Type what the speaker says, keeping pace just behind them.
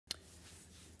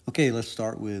Okay, let's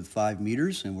start with 5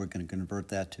 meters and we're going to convert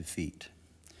that to feet.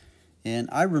 And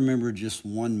I remember just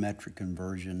one metric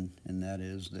conversion, and that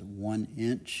is that 1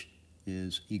 inch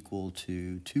is equal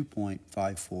to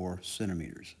 2.54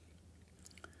 centimeters.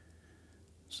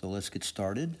 So let's get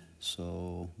started.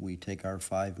 So we take our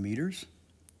 5 meters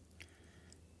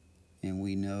and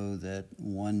we know that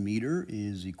 1 meter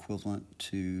is equivalent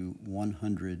to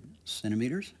 100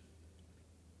 centimeters.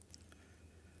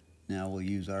 Now we'll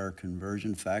use our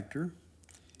conversion factor,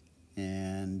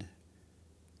 and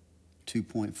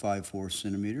 2.54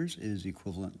 centimeters is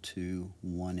equivalent to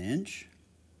 1 inch.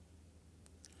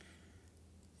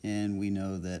 And we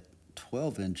know that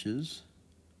 12 inches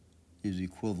is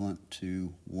equivalent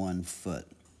to 1 foot.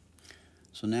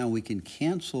 So now we can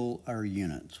cancel our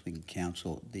units. We can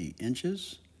cancel the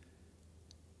inches,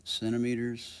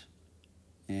 centimeters,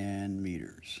 and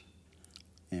meters.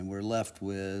 And we're left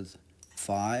with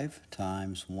 5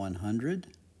 times 100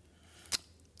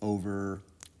 over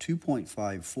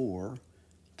 2.54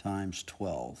 times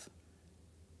 12.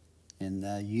 And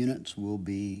the units will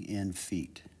be in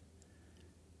feet.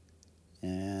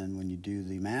 And when you do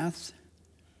the math,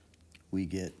 we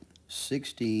get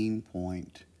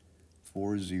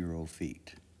 16.40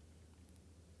 feet.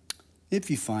 If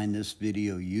you find this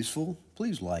video useful,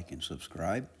 please like and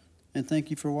subscribe, and thank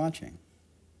you for watching.